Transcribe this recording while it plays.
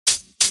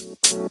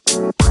Hello,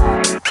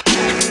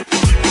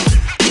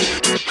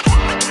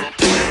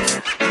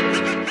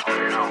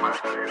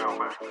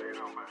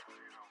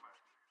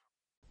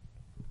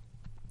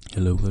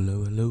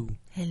 hello, hello.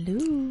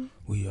 Hello.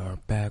 We are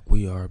back.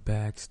 We are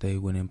back. Stay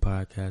Winning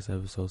Podcast,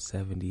 episode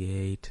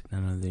 78.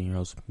 None other than your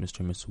host,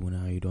 Mr. and Mrs. Winner.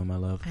 How you doing, my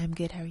love? I'm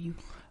good. How are you?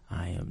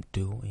 I am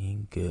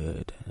doing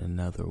good.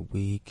 Another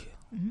week.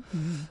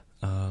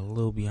 Mm-hmm. A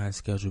little behind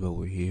schedule, but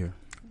we're here.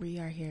 We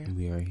are here.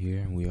 We are here,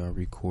 and we are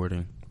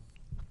recording.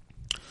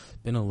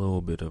 Been a little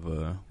bit of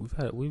a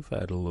we've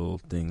had a little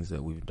things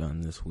that we've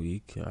done this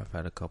week. I've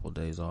had a couple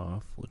days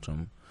off, which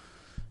I'm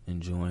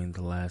enjoying.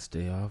 The last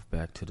day off.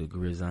 Back to the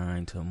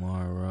gridiron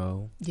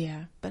tomorrow.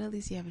 Yeah, but at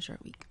least you have a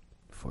short week.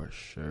 For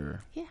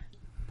sure. Yeah.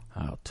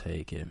 I'll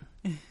take it.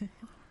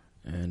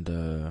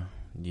 And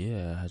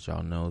yeah, as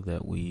y'all know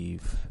that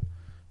we've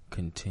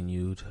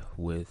continued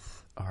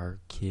with our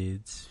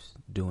kids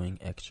doing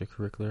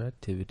extracurricular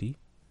activity.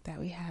 That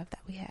we have.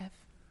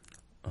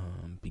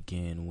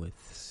 Began with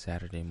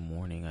Saturday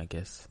morning, I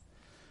guess.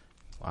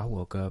 I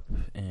woke up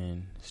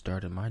and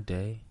started my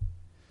day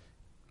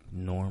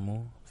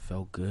normal.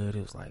 Felt good.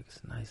 It was like, it's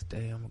a nice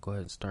day. I'm gonna go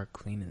ahead and start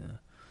cleaning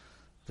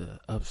the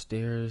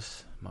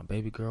upstairs. My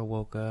baby girl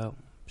woke up.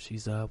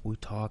 She's up. We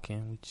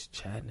talking. We just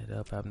chatting it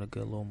up, having a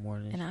good little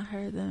morning. And I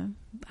heard them.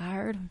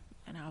 And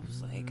I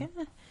was like,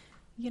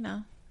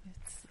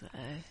 it's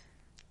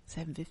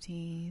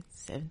 7:15,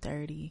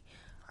 7:30.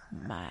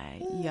 My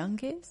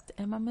youngest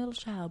and my middle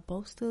child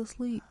both still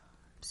asleep.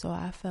 So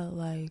I felt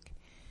like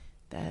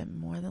that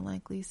more than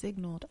likely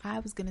signaled I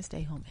was going to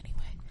stay home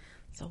anyway.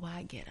 So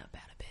I get up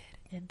out of bed.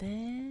 And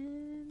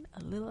then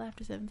a little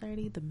after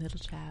 7:30, the middle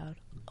child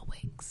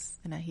awakes.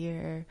 And I hear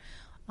her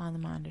on the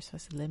monitor. So I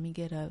said, let me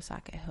get up so I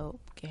can help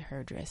get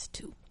her dressed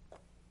too.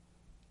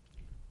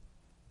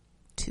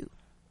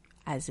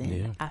 As in,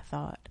 yeah. I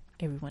thought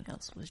everyone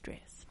else was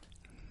dressed.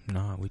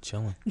 Nah, we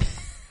chilling.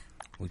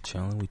 We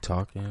chilling, we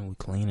talking, we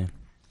cleaning.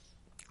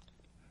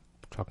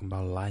 Talking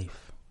about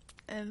life.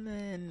 And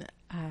then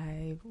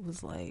I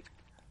was like,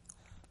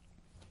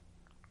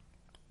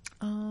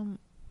 why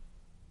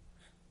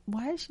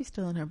is she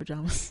still in her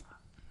pajamas?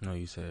 No,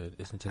 you said,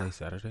 isn't today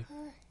Saturday?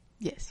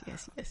 Yes. I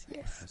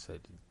said,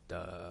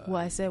 well,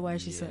 I said, why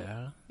is she still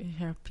in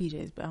her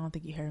PJs, but I don't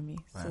think you heard me.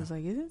 So I was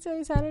like, isn't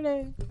today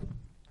Saturday?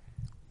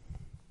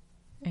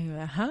 And you were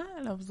like, huh?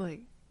 And I was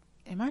like,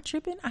 am I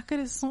tripping? I could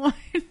have sworn.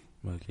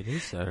 Look, it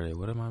is Saturday.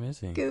 What am I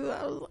missing?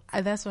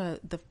 That's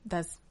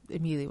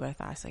immediately what I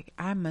thought. I was like,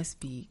 I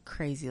must be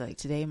crazy. Like,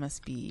 today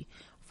must be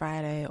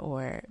Friday,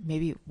 or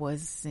maybe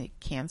was it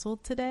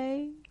canceled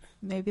today?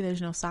 Maybe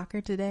there's no soccer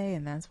today,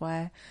 and that's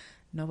why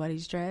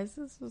nobody's dressed.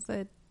 This was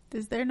like,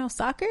 is there no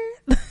soccer?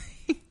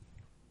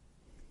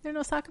 There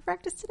no soccer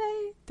practice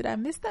today? Did I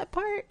miss that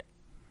part?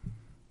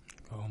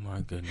 Oh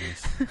my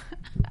goodness.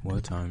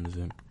 What time is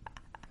it?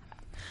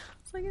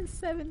 It's like it's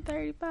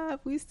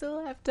 7:35. We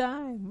still have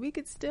time. We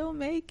could still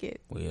make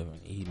it. We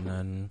haven't eaten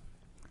nothing.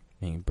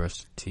 We ain't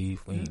brushed our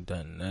teeth. We ain't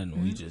done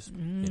nothing. We just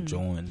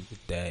enjoying the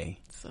day.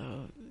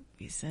 So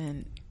he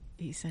sent,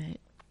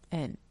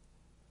 and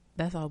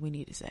that's all we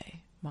need to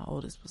say. My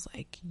oldest was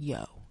like,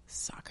 yo,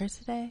 soccer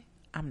today?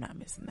 I'm not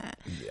missing that.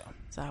 Yeah.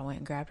 So I went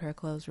and grabbed her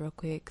clothes real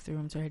quick, threw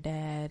them to her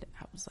dad.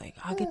 I was like,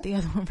 I'll get the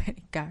other one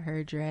ready. Got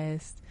her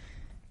dressed,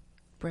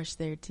 brushed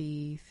their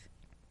teeth,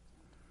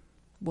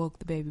 woke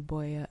the baby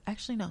boy up.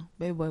 Actually, no,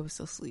 baby boy was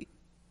still asleep.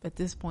 At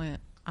this point,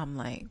 I'm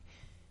like,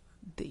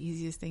 the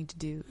easiest thing to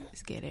do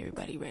is get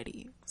everybody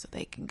ready so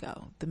they can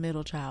go. The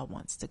middle child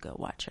wants to go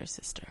watch her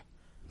sister.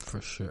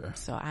 For sure.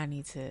 So I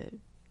need to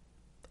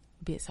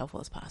be as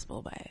helpful as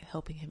possible by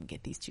helping him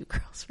get these two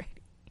girls ready.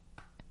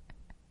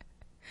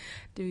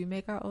 Do we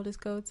make our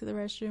oldest go to the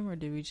restroom, or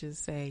do we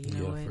just say, you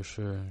know what? Yeah, for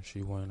sure.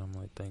 She went. I'm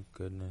like, thank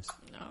goodness.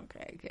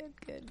 Okay,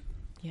 good.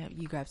 Yeah,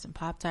 you grab some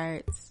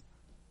Pop-Tarts.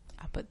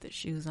 I put the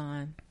shoes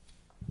on,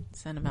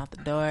 send them out the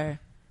door.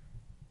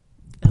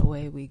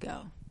 Away we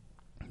go.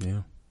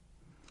 Yeah.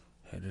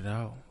 Headed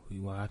out. We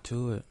got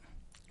to it.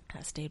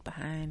 I stayed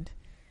behind,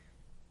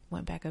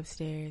 went back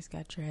upstairs,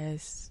 got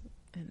dressed,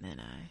 and then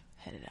I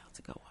headed out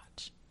to go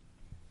watch.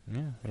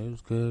 Yeah, it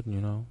was good,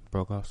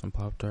 broke off some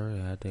Pop-Tart,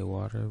 had their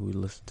water, we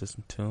listened to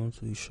some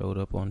tunes, we showed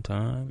up on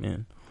time,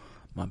 and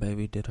my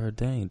baby did her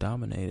thing,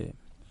 dominated.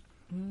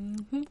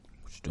 Mm-hmm.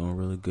 She's doing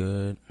really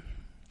good.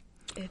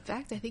 In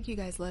fact, I think you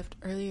guys left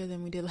earlier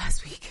than we did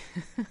last week.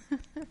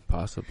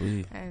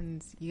 Possibly.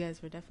 And you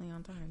guys were definitely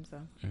on time,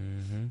 so.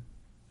 Mm-hmm.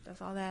 That's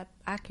all that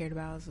I cared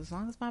about, is as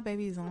long as my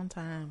baby is on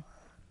time.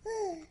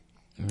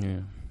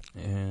 Yeah,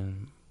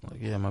 and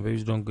my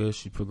baby's doing good,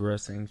 she's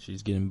progressing,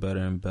 she's getting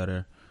better and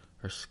better.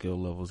 Her skill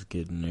level's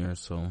getting there,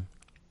 so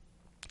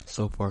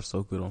far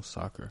so good on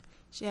soccer.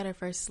 She had her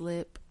first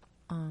slip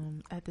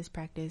at this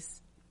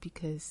practice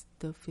because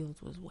the field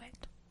was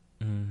wet.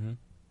 Mm-hmm.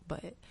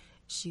 But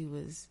she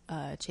was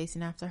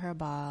chasing after her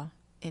ball,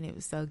 and it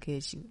was so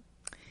good.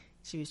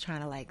 She was trying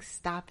to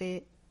stop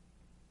it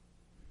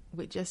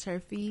with just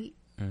her feet,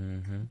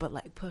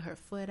 but put her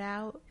foot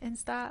out and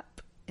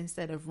stop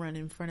instead of run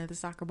in front of the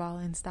soccer ball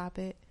and stop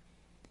it.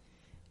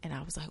 And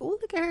I was like, oh,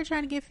 look at her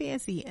trying to get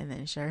fancy. And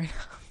then sure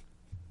enough,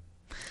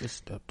 just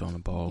stepped on the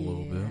ball a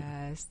little bit.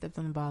 Yeah, I stepped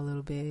on the ball a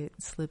little bit,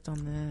 slipped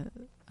on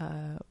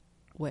the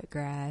wet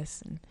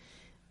grass, and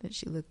then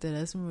she looked at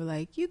us and we were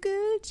like, you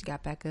good? She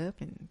got back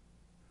up and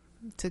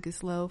took it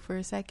slow for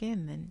a second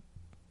and then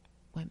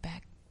went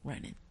back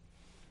running.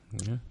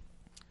 Yeah.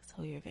 So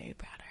we were very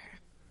proud of her.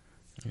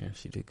 Yeah,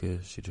 she did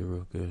good. She did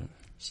real good.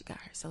 She got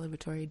her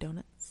celebratory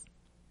donuts.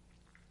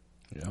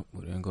 Yep,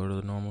 we didn't go to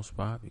the normal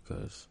spot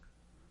because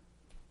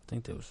I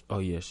think there was... Oh,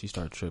 yeah, she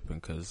started tripping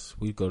because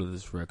we go to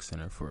this rec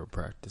center for a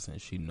practice, and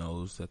she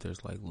knows that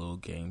there's, like, little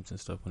games and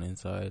stuff on the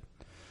inside.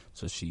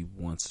 So she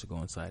wants to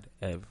go inside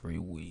every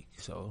week.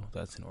 So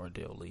that's an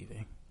ordeal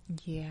leaving.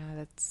 Yeah,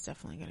 that's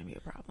definitely going to be a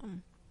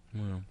problem.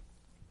 Well,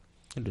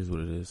 it is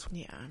what it is.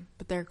 Yeah,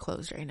 but they're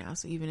closed right now,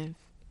 so even if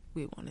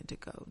we wanted to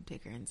go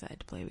take her inside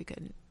to play, we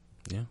couldn't.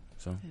 Yeah,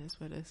 so... It is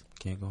what it is.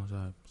 Can't go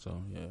inside.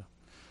 So, yeah.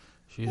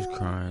 She was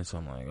crying, so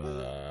I'm like,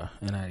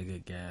 and I had to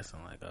get gas.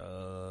 I'm like,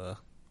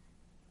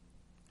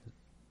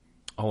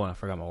 Oh, I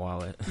forgot my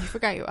wallet. You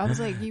forgot I was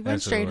like, you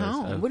went straight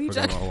home. What are you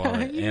talking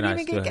about? And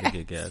I still had to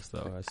get gas,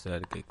 though. I still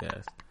had to get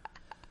gas.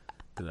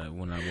 Because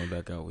when I went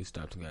back out, we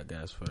stopped and got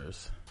gas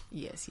first.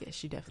 Yes,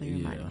 she definitely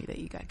reminded me that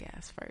you got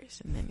gas first,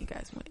 and then you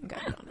guys went and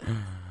got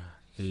donuts.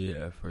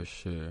 Yeah, for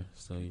sure.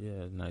 So,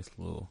 yeah, nice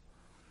little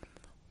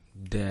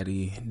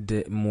daddy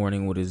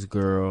morning with his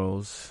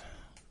girls.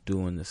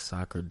 Doing the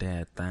soccer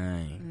dad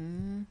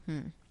thing.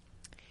 Mm-hmm.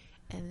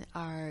 And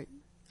our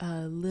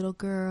little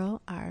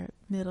girl, our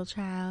middle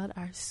child,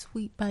 our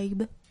sweet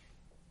baby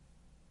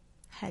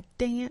had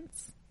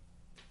dance.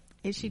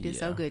 And she did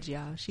so good,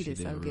 y'all. She did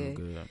so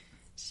good.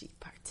 She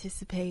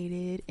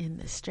participated in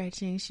the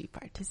stretching. She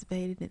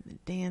participated in the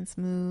dance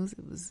moves.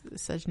 It was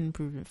such an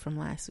improvement from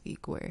last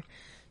week where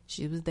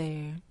she was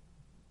there.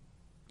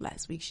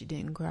 Last week she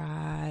didn't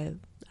cry.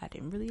 I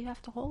didn't really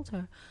have to hold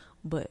her,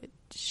 but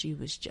she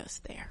was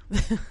just there.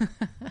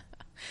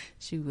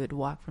 She would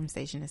walk from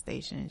station to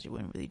station. She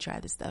wouldn't really try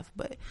the stuff,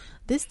 but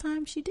this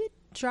time she did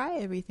try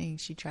everything.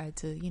 She tried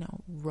to,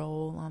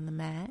 roll on the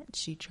mat.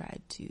 She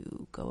tried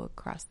to go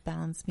across the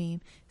balance beam.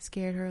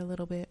 Scared her a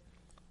little bit,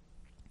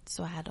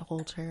 so I had to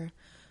hold her.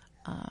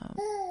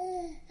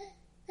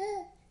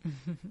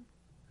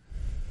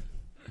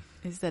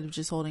 Instead of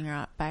just holding her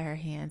out by her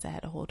hands, I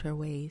had to hold her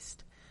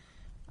waist.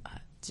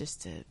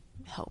 Just to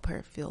help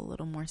her feel a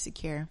little more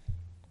secure.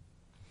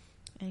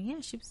 And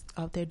yeah, she was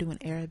out there doing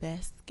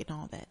arabesque and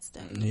all that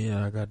stuff.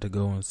 Yeah, I got to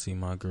go and see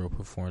my girl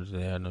perform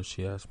today. I know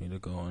she asked me to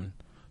go and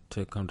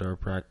to come to her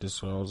practice,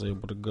 so I was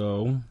able to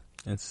go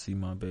and see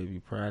my baby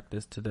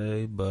practice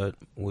today. But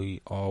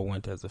we all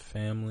went as a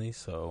family,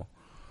 so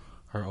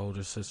her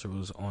older sister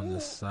was on the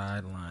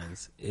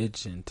sidelines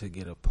itching to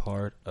get a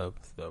part of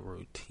the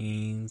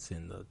routines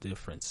and the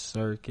different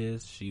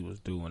circuits. She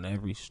was doing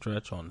every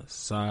stretch on the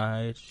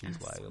side.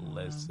 She's like,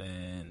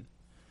 listen,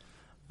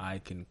 I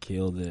can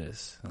kill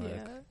this.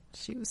 Yeah,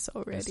 she was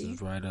so ready. This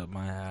is right up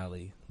my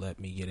alley. Let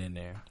me get in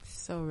there.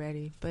 So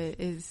ready. But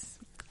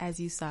as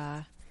you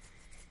saw,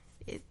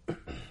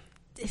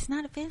 it's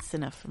not advanced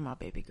enough for my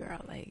baby girl.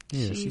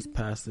 She's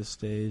past this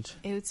stage.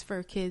 It's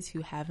for kids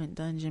who haven't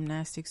done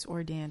gymnastics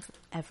or dance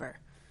ever,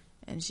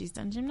 and she's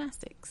done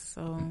gymnastics.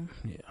 So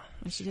and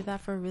she did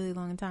that for a really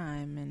long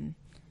time, and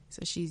so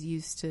she's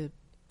used to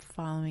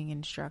following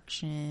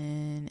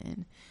instruction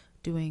and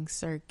doing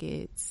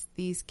circuits.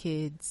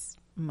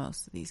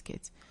 Most of these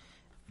kids,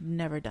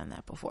 never done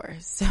that before,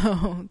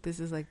 so this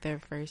is like their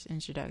first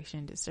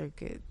introduction to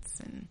circuits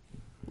and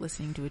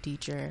listening to a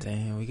teacher.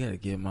 Damn, we gotta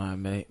get my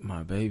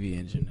baby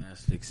in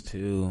gymnastics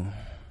too.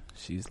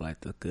 She's like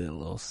the good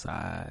little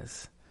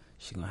size.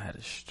 She gonna have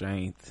the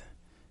strength.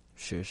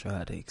 I'm sure she'll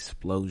have the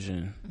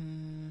explosion.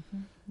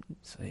 Mm-hmm.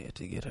 So yeah,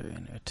 to get her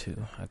in there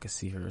too. I could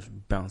see her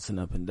bouncing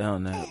up and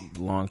down that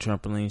long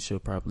trampoline. She'll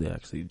probably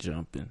actually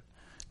jump and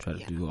try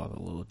to do all the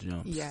little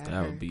jumps. Yeah,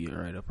 that would be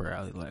right up her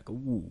alley. Like,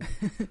 ooh.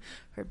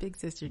 Her big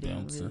sister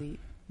didn't really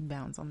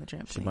bounce on the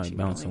trampoline. She might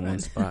bounce in one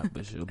spot,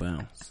 but she'll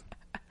bounce.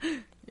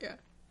 Yeah.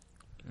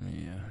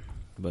 Yeah,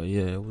 but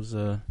yeah, it was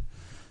a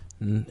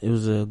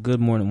good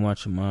morning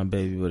watching my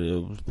baby, but it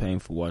was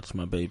painful watching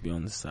my baby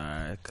on the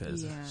side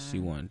because she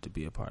wanted to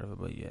be a part of it.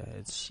 But yeah,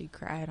 she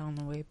cried on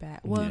the way back.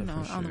 Well,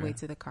 no, on the way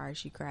to the car,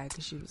 she cried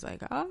because she was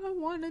like, "I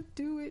want to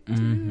do it too."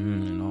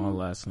 Mm-hmm. And all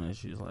last night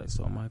she was like,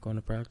 "So am I going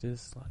to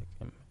practice?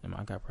 Like, am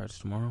I got practice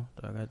tomorrow?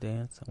 Do I got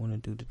dance? I want to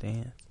do the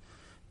dance."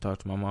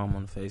 Talked to my mom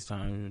on the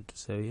FaceTime to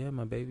say, yeah,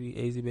 my baby,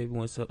 AZ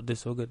baby, did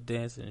so good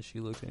dancing. And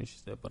she looked at me and she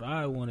said, but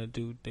I want to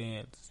do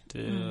dance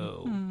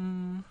too.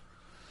 Mm-hmm.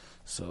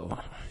 So,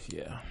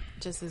 yeah.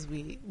 Just as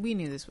we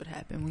knew this would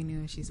happen. We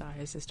knew she saw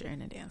her sister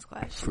in a dance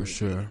class. For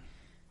sure.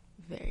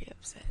 Very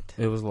upset.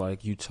 It was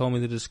like, you told me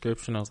the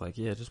description. I was like,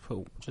 yeah, just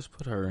put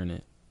her in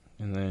it.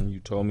 And then you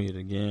told me it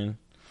again.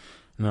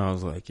 And I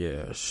was like,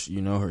 yeah, her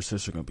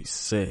sister going to be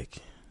sick.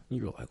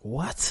 You were like,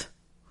 what?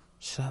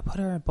 Should I put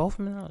her in both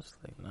of them? I was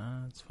like,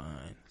 nah, it's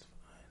fine.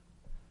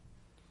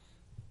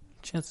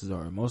 Chances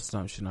are, most of the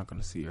time, she's not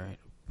going to see her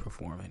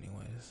perform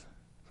anyways.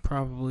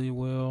 probably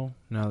will,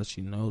 now that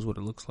she knows what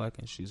it looks like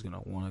and she's going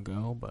to want to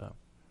go, but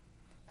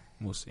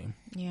we'll see.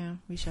 Yeah,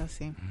 we shall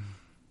see.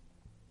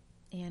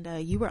 And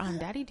you were on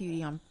daddy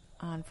duty on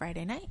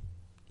Friday night.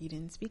 You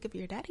didn't speak of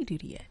your daddy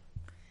duty yet.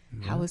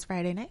 Yeah. How was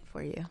Friday night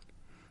for you?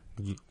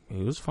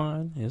 It was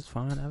fine. It was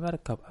fine. I've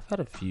had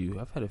a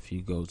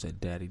few goes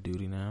at daddy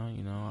duty now.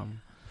 You know,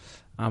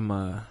 I'm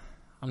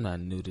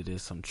not new to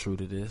this. I'm true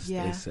to this.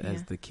 Yeah,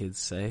 as the kids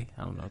say.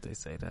 I don't know if they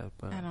say that,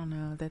 but I don't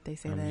know that they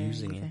say I'm that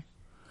using either. it.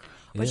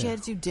 But yeah. you had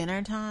to do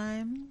dinner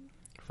time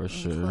for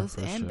sure,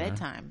 and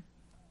bedtime.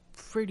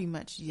 Pretty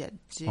much, yeah.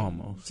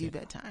 Almost do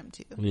bedtime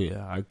too.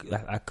 Yeah,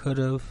 I could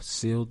have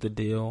sealed the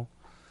deal.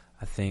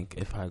 I think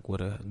if I would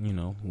have,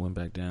 went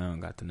back down,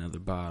 got another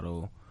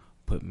bottle,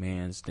 put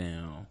mans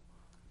down,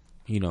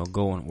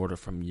 go in order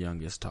from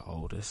youngest to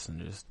oldest, and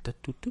just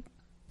and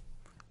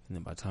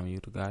then by the time you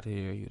would have got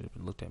here, you'd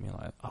have looked at me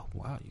like, "Oh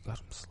wow, you got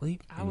some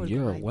sleep and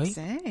you're awake."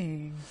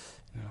 Dang.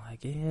 And I'm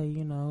like, yeah,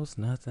 it's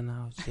nothing.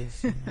 I was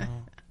just,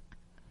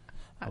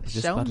 I was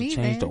just Show about to me, change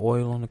man. the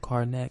oil on the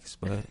car next,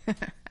 but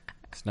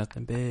it's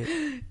nothing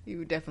big.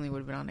 You definitely would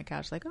have been on the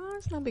couch like, "Oh,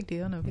 it's no big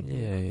deal, no big deal."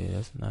 Yeah,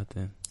 it's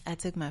nothing. I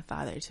took my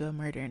father to a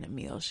Murder in a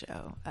Meal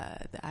show,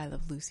 the I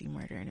Love Lucy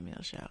Murder in a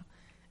Meal show,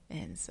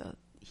 and so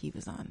he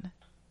was on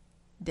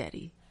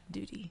daddy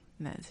duty,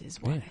 and that's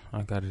his way. Yeah,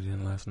 I got it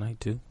in last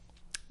night too.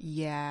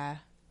 Yeah,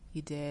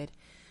 he did.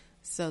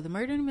 So the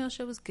Murder in a Meal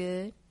show was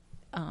good.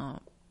 I'm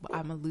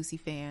a Lucy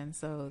fan,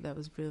 so that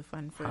was really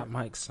fun for Hot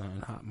mics,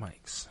 son. Hot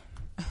mics.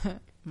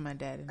 my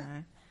dad and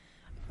I.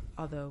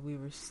 Although we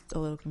were a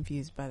little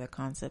confused by the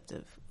concept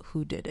of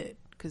who did it,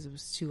 because it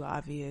was too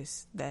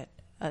obvious that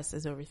us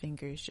as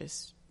overthinkers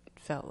just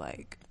felt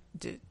like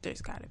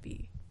there's got to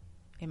be,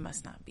 it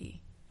must not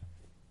be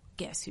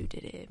guess who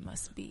did it. It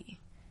must be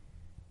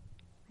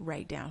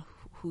write down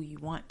who you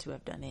want to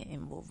have done it,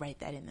 and we'll write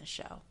that in the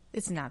show.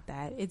 It's not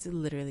that. It's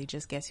literally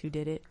just guess who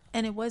did it,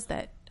 and it was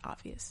that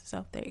obvious.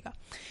 So there you go.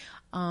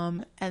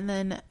 And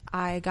then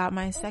I got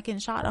my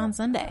second shot on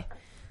Sunday.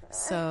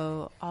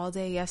 So all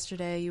day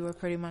yesterday, you were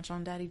pretty much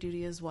on daddy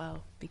duty as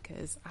well,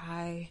 because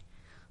I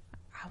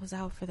was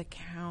out for the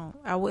count.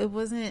 It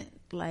wasn't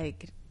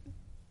like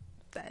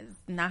that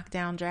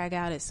knockdown, drag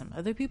out as some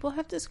other people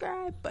have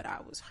described, but I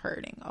was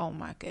hurting. Oh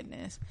my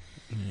goodness.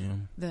 Yeah.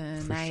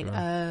 The night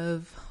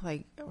of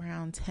like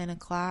around 10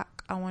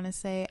 o'clock, I want to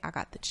say, I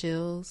got the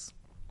chills.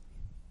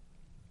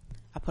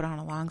 I put on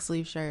a long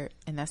sleeve shirt,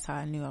 and that's how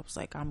I knew. I was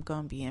like, I'm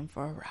going to be in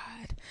for a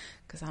ride,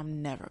 because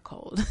I'm never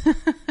cold.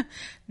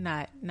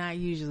 Not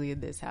usually in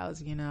this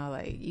house,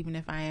 like even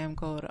if I am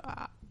cold,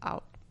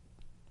 I'll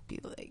be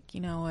like,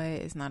 you know what,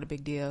 it's not a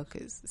big deal,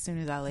 because as soon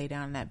as I lay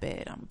down in that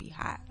bed, I'm going to be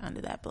hot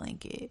under that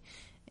blanket,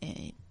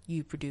 and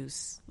you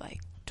produce like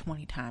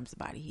 20 times the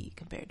body heat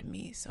compared to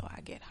me, so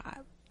I get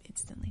hot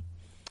instantly.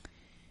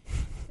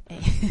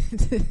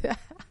 And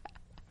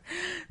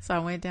so I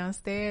went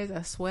downstairs,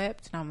 I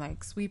swept, and I'm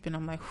like sweeping,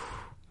 I'm like,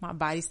 my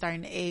body's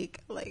starting to ache,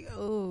 like,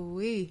 oh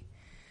wee,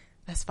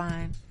 that's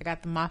fine. I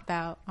got the mop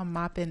out, I'm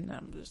mopping, and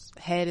I'm just,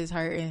 head is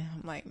hurting.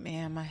 I'm like,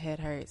 man, my head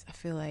hurts, I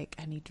feel like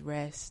I need to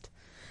rest.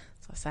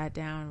 So I sat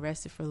down,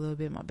 rested for a little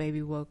bit. My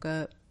baby woke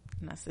up,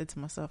 and I said to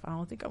myself, I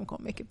don't think I'm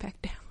gonna make it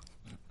back down.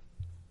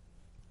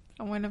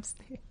 I went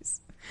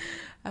upstairs,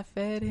 I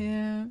fed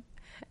him,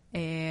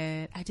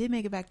 and I did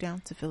make it back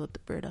down to fill up the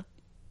Brita,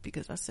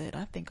 because I said,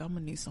 I think I'm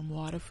gonna need some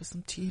water for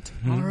some tea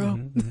tomorrow.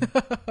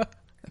 Let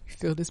me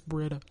fill this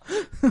Brita.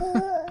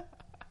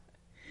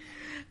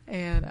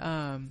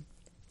 And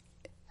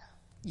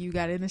you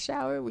got in the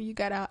shower. When you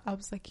got out, I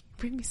was like,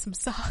 bring me some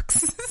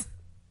socks.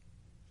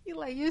 You're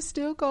like, you're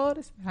still cold?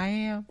 I said, I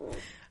am.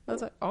 I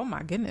was like, oh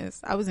my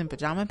goodness. I was in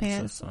pajama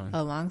pants,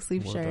 a long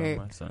sleeve shirt,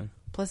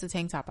 plus the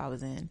tank top I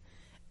was in,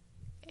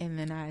 and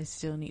then I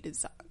still needed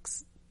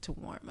socks to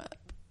warm up.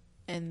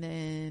 And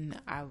then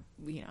I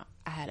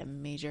had a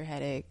major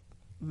headache,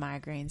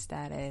 migraine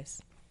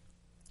status.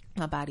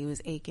 My body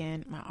was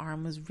aching. My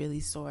arm was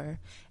really sore.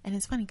 And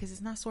it's funny because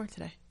it's not sore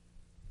today.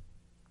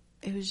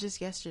 It was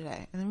just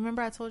yesterday. And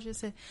remember I told you, I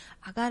said,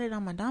 I got it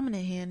on my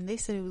dominant hand. They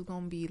said it was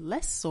going to be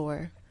less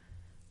sore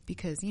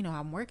because,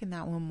 I'm working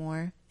that one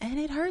more. And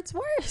it hurts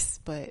worse.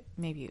 But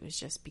maybe it was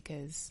just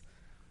because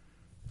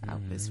I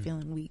was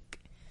feeling weak.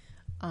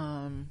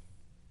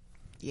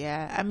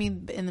 Yeah, I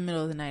mean, in the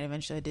middle of the night,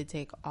 eventually I did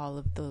take all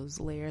of those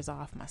layers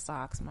off my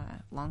socks, my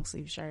long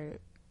sleeve shirt,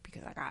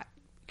 because I got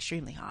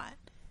extremely hot.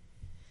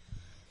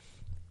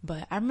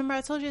 But I remember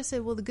I told you, I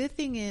said, well, the good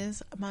thing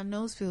is my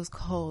nose feels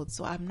cold,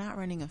 so I'm not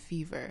running a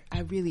fever. I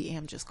really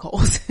am just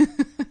cold. I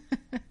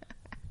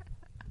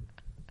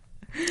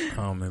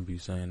don't remember you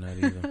saying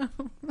that either.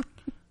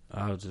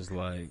 I was just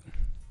like,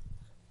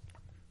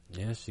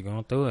 yes, you're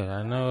going through it.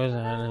 I know it's,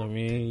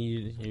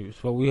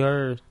 it's what we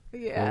heard.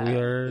 Yeah, we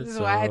heard, this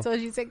is why I told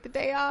you to take the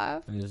day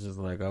off. And it's just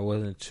like, I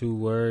wasn't too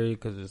worried,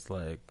 because it's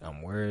like,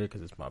 I'm worried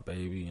because it's my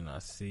baby and I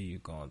see you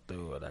going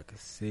through it. I can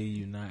see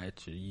you not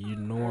at your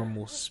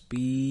normal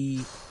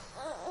speed.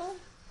 I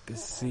can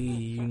see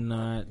you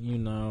not,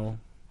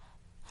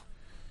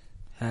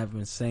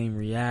 having same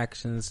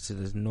reactions to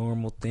the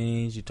normal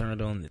things. You turn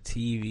it on the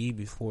TV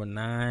before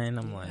 9.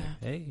 I'm like,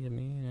 hey, I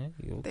mean,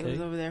 hey, you okay? They was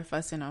over there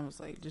fussing. I was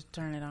like, just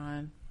turn it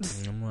on.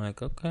 And I'm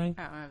like, okay.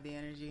 I don't have the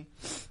energy.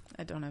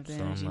 I don't have the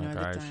So energy. I'm like, nor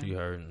all the right, time. she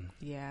hurting.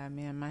 Yeah,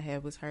 man, my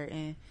head was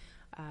hurting.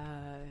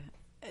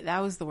 That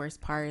was the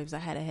worst part. It was I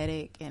had a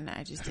headache and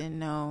I just didn't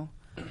know.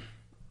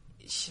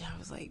 I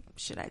was like,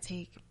 should I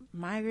take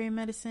migraine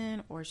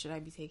medicine or should I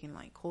be taking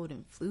like cold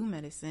and flu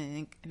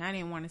medicine? And I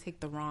didn't want to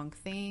take the wrong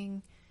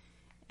thing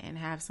and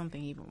have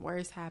something even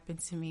worse happen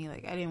to me.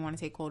 Like, I didn't want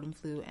to take cold and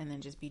flu and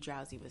then just be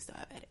drowsy but still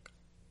have a headache.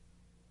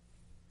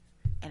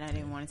 And I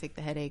didn't want to take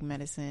the headache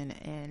medicine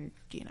and,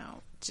 you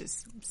know,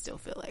 just still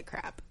feel like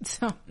crap.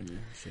 So Yeah,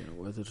 she had to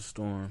weather the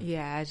storm.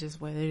 yeah, I just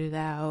weathered it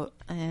out.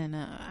 And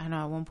I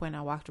know at one point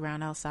I walked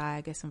around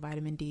outside, get some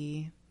vitamin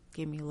D,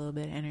 gave me a little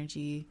bit of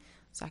energy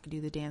so I could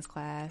do the dance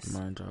class.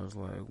 Mine was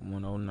like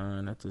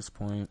 109 at this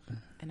point.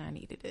 And I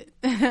needed it.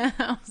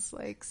 I was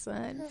like,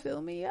 son,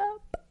 fill me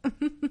up.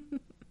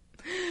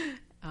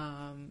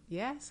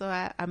 Yeah, so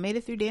I made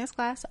it through dance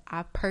class.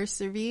 I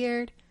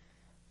persevered,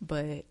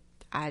 but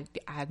I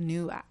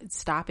knew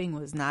stopping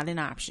was not an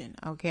option.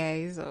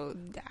 Okay, so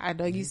I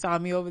know you saw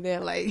me over there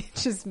like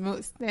just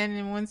standing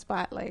in one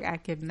spot. Like I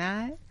could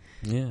not.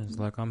 Yeah, it's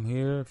like I'm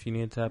here. If you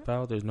need to tap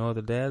out, there's no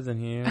other dads in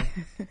here.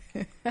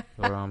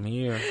 Or I'm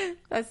here.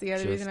 That's the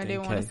other Just reason I in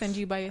didn't want to case. send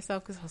you by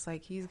yourself, because I was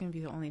like, he's gonna be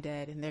the only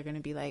dad, and they're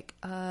gonna be like,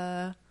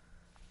 are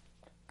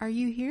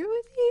you here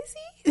with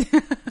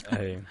Casey?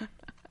 Hey,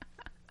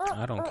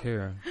 I don't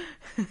care.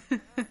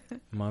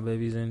 It's my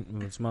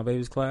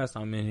baby's class.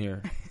 I'm in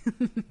here.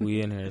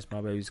 We in here. It's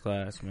my baby's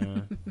class,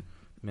 man.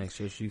 Make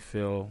sure she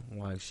feel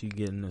like she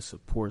getting the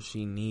support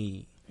she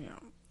need. Yeah,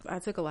 I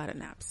took a lot of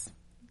naps.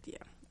 Yeah,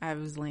 I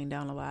was laying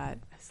down a lot.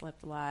 I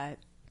slept a lot.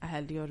 I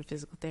had to go to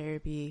physical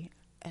therapy,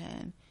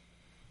 and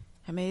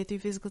I made it through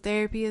physical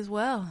therapy as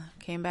well.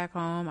 Came back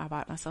home. I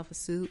bought myself a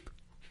soup.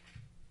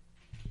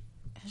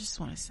 I just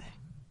want to say,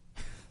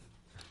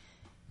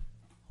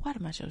 why do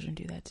my children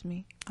do that to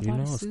me? I You bought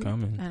know a it's soup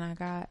coming. and I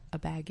got a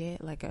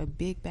baguette, like a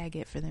big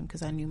baguette for them,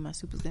 because I knew my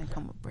soup was going to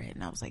come with bread.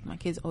 And I was like, my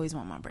kids always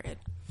want my bread.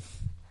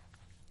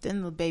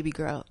 Then the baby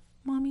girl,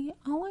 Mommy,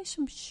 I want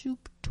some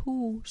soup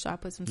too. So I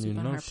put some soup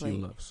on her plate. She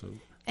loves soup.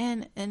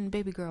 And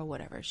baby girl,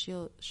 whatever,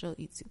 she'll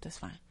eat soup. That's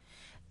fine.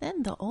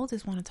 Then the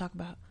oldest want to talk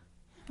about,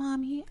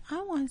 Mommy,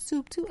 I want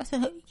soup too. I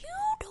said, you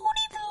don't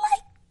even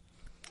like.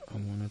 I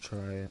want to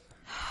try it.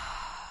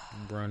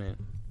 Run it.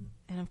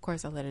 And of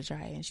course I let her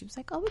try it, and she was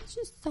like, oh, it's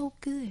just so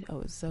good. Oh,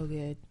 it's so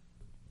good.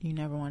 You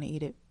never want to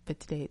eat it, but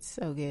today it's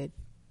so good.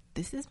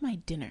 This is my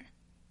dinner,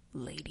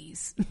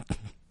 ladies.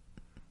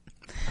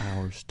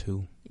 Ours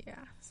too. Yeah.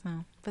 So,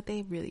 but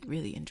they really,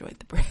 really enjoyed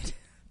the bread.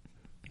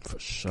 For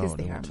sure. Because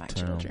they are my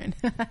children.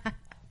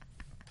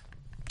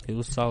 It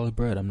was solid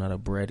bread. I'm not a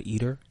bread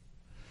eater,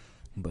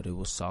 but it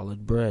was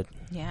solid bread.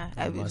 Yeah.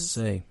 I must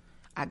say.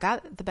 I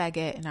got the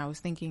baguette and I was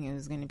thinking it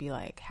was going to be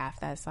like half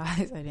that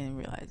size. I didn't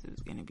realize it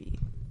was going to be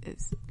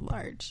as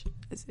large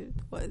as it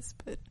was,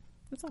 but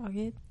it's all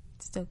good.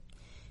 It's still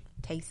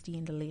tasty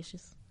and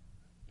delicious.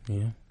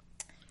 Yeah.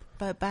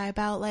 But by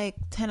about like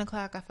 10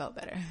 o'clock, I felt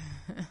better.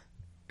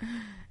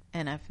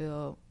 And I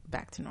feel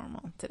back to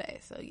normal today.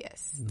 So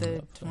yes,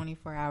 the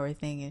 24-hour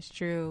thing is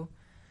true.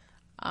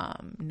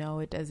 No,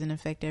 it doesn't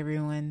affect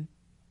everyone.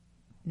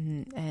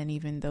 And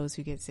even those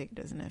who get sick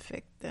doesn't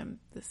affect them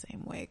the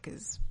same way,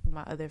 because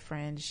my other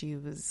friend, she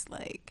was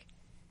like,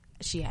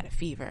 she had a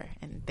fever,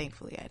 and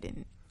thankfully I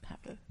didn't have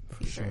a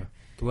fever. Sure.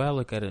 The way I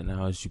look at it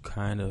now is you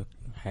kind of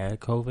had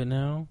COVID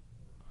now,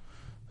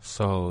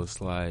 so it's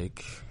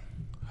like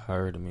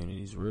herd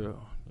immunity is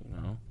real, you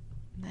know.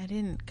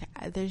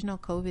 There's no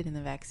COVID in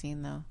the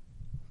vaccine though.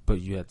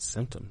 But you had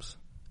symptoms,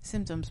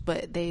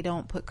 but they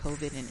don't put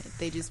COVID in it.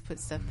 They just put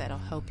stuff that'll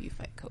help you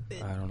fight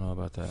COVID. I don't know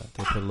about that.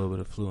 They put a little bit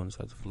of flu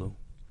inside the flu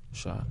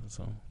shot.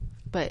 So,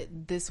 but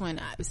this one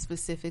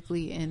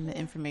specifically in the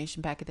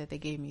information packet that they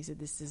gave me said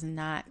this does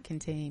not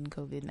contain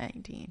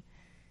COVID-19.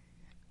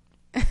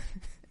 A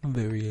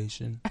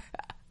variation,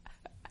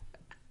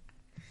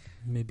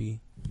 maybe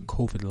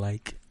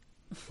COVID-like,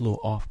 a little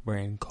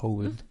off-brand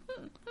COVID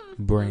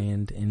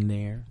brand in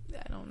there.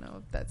 I don't know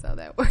if that's how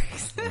that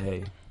works.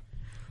 Hey.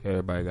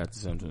 Everybody got the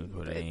symptoms,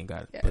 but they ain't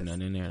got to put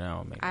nothing in there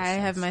now. I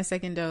have my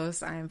second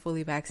dose. I am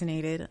fully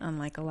vaccinated,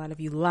 unlike a lot of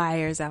you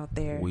liars out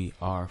there. We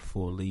are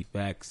fully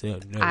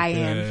vaccinated. I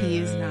am. He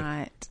is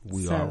not.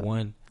 We are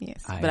one.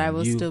 Yes, but I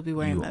will still be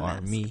wearing my mask. You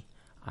are me.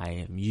 I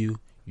am you.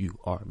 You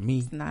are me.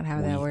 It's not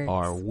how that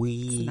works.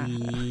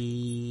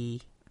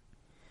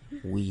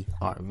 We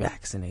are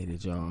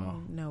vaccinated,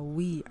 y'all. No,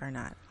 we are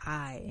not.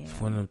 I am. It's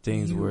one of them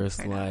things where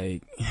it's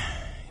like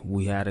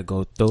we had to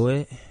go through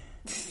it.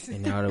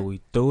 And now that we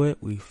through it,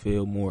 we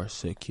feel more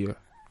secure.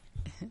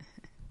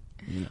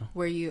 You know.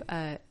 Were you?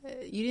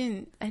 You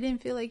didn't. I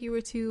didn't feel like you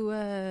were too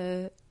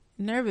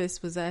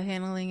nervous. Was I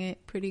handling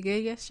it pretty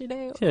good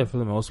yesterday? Yeah, for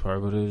the most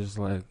part. But it was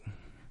like,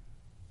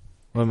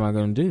 what am I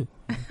gonna do?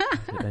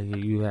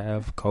 You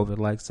have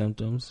COVID-like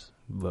symptoms,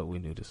 but we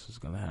knew this was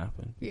gonna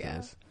happen. Yeah.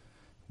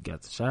 You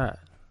got the shot.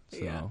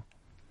 So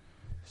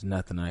there's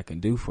nothing I can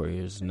do for you.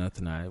 There's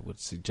nothing I would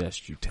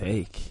suggest you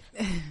take.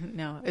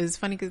 No, it was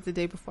funny because the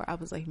day before I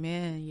was like,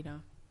 man,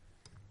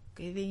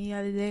 good thing you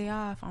had a day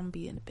off. I'm gonna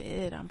be in the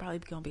bed. I'm probably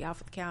gonna be out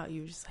for the count.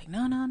 You were just like,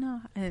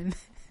 no,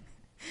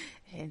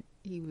 and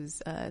he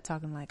was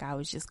talking like I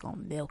was just gonna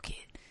milk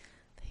it.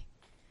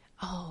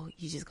 Oh,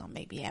 you just gonna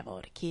make me have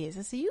all the kids?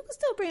 I said, you can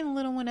still bring the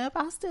little one up.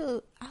 I'll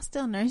still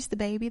nurse the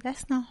baby.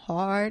 That's not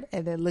hard.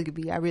 And then look at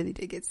me, I really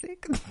did get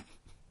sick.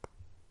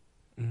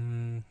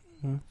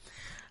 Mm-hmm.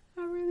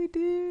 I really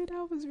did.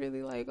 I was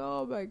really like,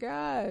 oh my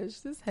gosh,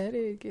 this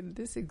headache and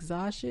this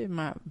exhaustion.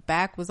 My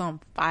back was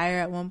on fire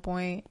at one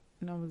point,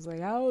 and I was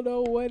like, I don't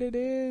know what it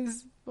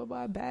is, but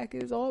my back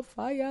is on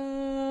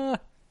fire.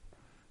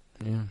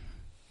 Yeah.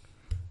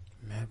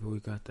 Maybe we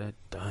got that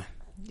done.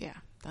 Yeah,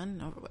 done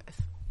and over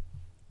with.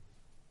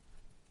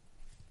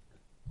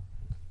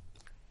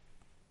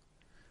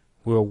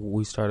 Well,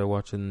 we started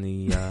watching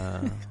the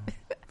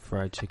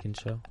fried chicken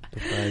show. The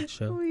fried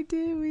show. We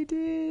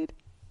did.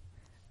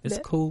 It's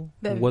cool.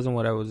 It wasn't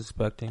what I was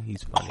expecting.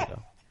 He's funny,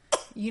 though.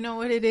 You know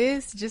what it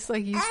is? Just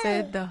like you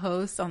said, the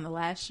host on the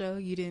last show,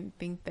 you didn't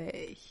think that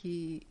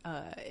he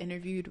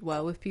interviewed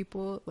well with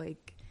people.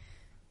 Like,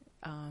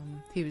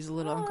 he was a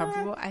little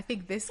uncomfortable. I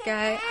think this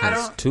guy...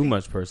 Has too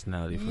much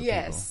personality for people.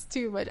 Yes,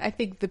 too much. I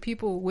think the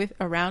people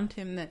around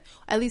him, that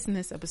at least in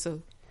this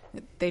episode,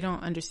 they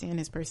don't understand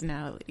his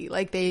personality.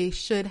 Like, they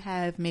should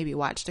have maybe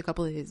watched a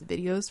couple of his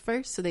videos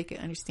first so they could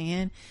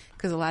understand,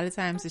 because a lot of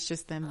times it's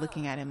just them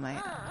looking at him like,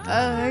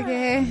 oh,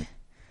 okay,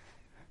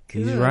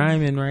 he's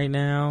rhyming right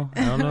now.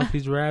 I don't know if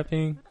he's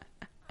rapping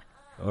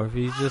or if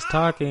he's just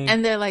talking,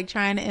 and they're like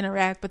trying to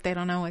interact but they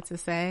don't know what to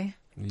say.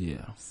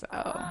 Yeah. So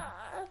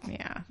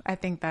yeah, I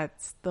think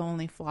that's the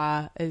only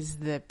flaw, is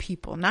the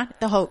people, not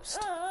the host.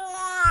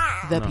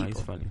 The people. He's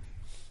funny.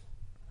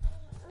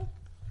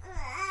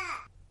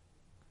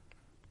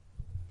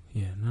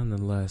 Yeah,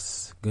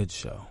 nonetheless, good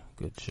show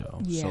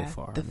Yeah, so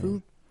far. The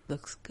food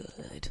looks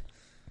good.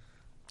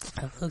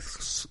 It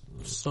looks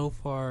so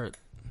far.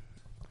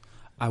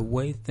 I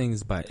weigh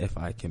things by if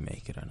I can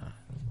make it or not.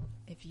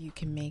 If you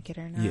can make it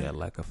or not. Yeah,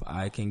 like if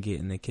I can get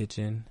in the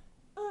kitchen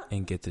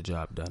and get the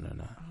job done or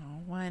not. Oh,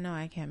 well, I know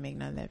I can't make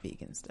none of that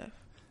vegan stuff.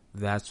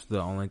 That's the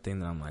only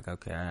thing that I'm like,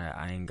 okay,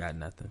 I ain't got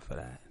nothing for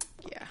that.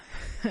 Yeah,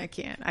 I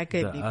can't. I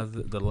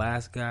couldn't. The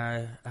last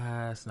guy,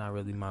 it's not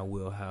really my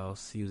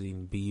wheelhouse. He was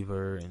eating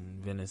beaver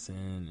and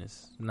venison.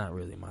 It's not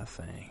really my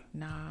thing.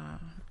 Nah,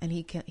 and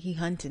he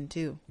hunting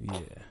too. Yeah.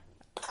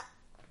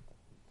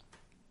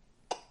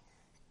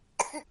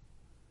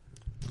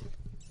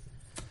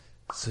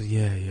 So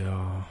yeah,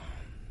 y'all.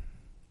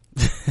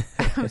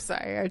 I'm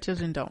sorry, our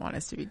children don't want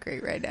us to be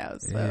great right now.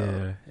 So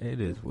yeah,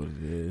 it is what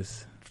it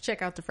is.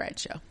 Check out the fried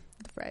show.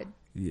 The fried.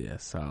 Yeah,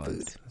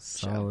 solid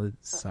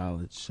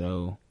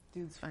show.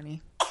 Dude's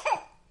funny.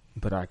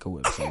 But I could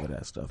whip some of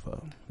that stuff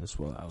up. That's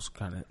what I was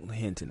kind of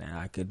hinting at.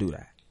 I could do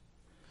that.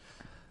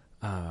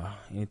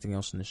 Anything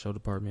else in the show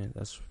department?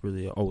 That's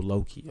really...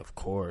 Loki, of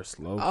course.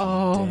 Loki.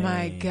 Oh, dang.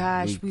 my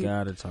gosh. We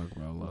got to talk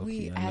about Loki.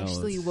 We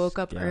actually woke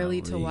up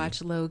early to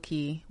watch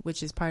Loki,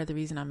 which is part of the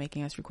reason I'm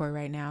making us record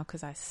right now,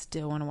 because I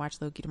still want to watch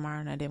Loki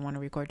tomorrow, and I didn't want to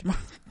record tomorrow.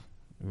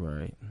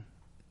 Right.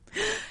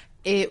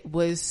 It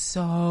was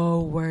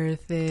so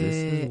worth it. This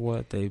is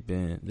what they've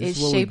been. It's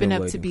shaping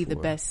up to be the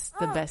best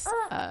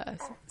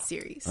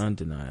series.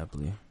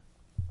 Undeniably.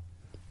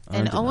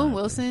 And Owen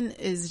Wilson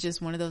is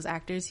just one of those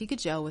actors. He could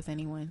gel with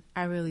anyone.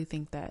 I really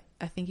think that.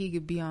 I think he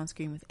could be on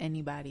screen with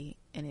anybody,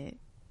 and it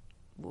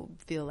will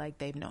feel like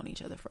they've known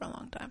each other for a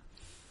long time.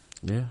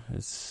 Yeah,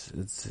 it's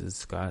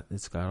got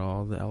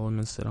all the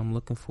elements that I'm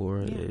looking for.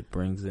 Yeah. It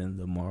brings in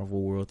the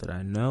Marvel world that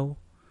I know,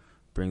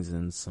 brings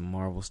in some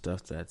Marvel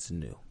stuff that's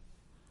new.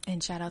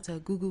 And shout out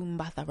to Gugu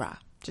Mbatha-Raw,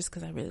 just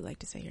because I really like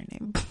to say her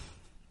name.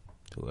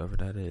 Whoever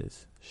that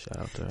is, shout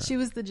out to her. She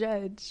was the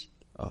judge.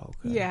 Oh,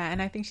 okay. Yeah, and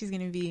I think she's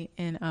going to be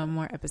in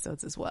more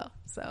episodes as well.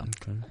 So,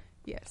 okay.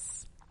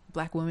 Yes.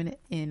 Black woman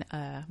in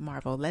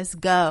Marvel. Let's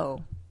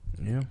go.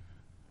 Yeah.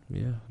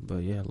 Yeah. But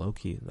yeah,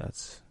 Loki,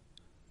 that's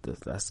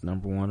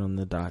number one on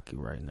the docket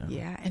right now.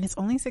 Yeah, and it's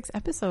only 6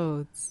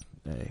 episodes.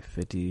 Hey,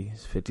 50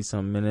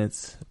 some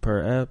minutes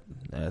per ep.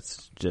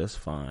 That's just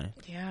fine.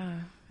 Yeah.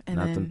 And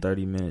not them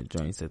 30-minute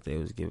joints that they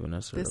was giving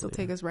us earlier. This will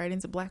take us right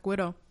into Black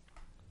Widow.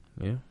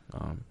 Yeah.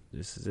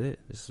 This is it.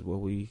 This is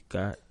what we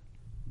got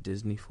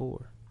Disney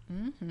for.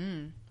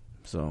 Mm-hmm.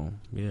 So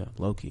yeah,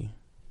 Loki.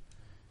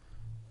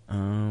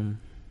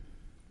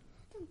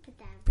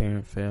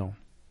 Parent fail.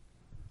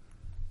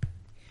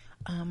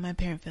 My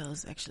parent fail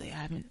is actually, I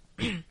haven't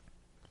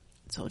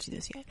told you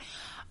this yet.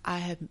 I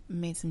have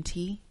made some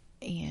tea,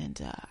 and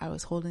I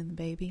was holding the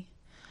baby,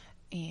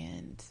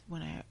 and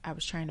when I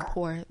was trying to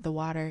pour the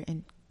water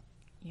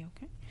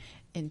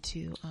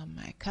into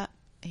my cup,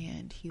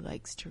 and he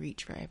likes to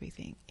reach for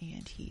everything,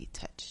 and he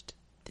touched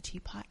the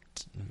teapot.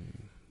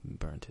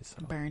 Burned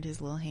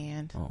his little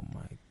hand. Oh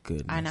my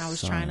goodness. And I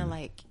was trying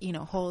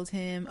to hold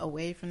him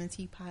away from the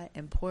teapot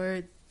and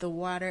pour the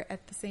water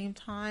at the same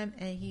time,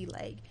 and he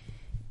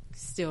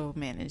still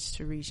managed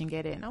to reach and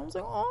get it. And I was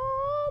like,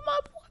 oh, my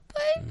poor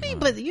Baby,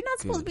 but you're not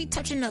supposed to be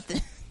touching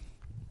nothing.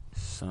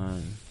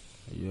 Son,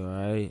 are you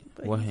alright?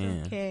 But What he's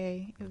hand?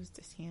 okay. It was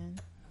this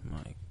hand.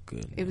 My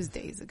goodness. It was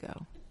days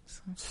ago.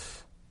 So.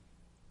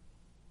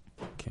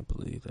 Can't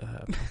believe that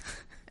happened.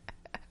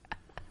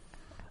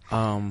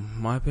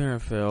 My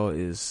parent fell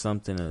is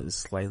something that is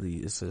slightly,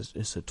 it's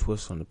a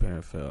twist on the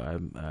parent fell.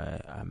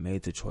 I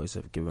made the choice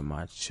of giving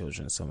my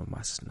children some of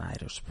my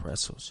Snyder's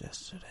pretzels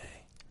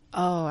yesterday.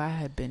 Oh, I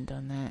had been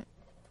done that.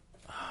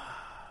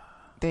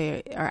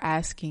 They are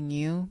asking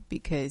you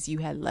because you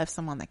had left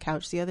some on the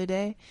couch the other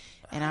day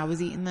and I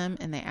was eating them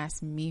and they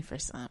asked me for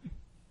some.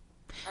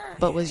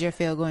 But was your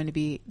fail going to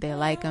be they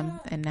like them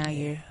and now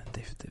you're...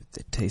 They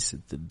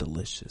tasted the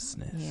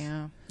deliciousness.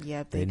 Yeah.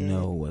 Yep, They did.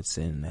 know what's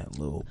in that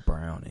little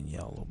brown and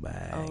yellow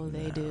bag. Oh,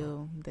 they now.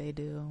 do. They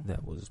do.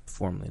 That was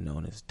formerly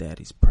known as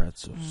Daddy's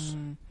Pretzels.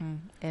 Mm-hmm.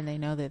 And they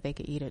know that they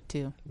could eat it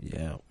too.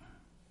 Yeah.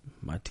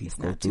 My teeth It's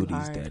go not through too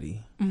these, hard.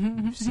 Daddy.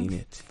 You've seen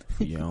it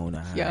for your own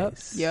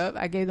eyes. Yep.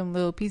 I gave them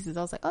little pieces.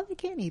 I was like, oh, they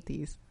can't eat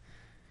these.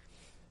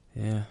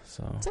 Yeah,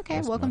 so. It's okay.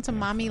 that's Welcome my to parent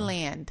Mommy fell.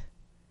 Land.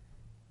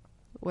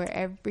 Where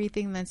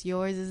everything that's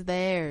yours is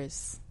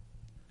theirs.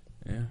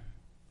 Yeah.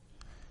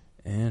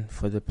 And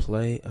for the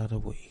play of the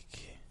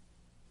week.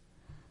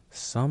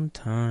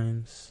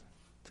 Sometimes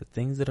the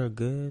things that are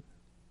good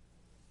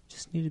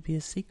just need to be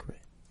a secret.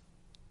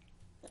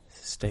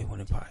 Stay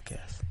Winning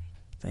Podcast.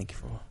 Thank you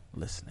for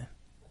listening.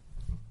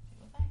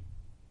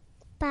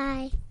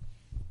 Bye.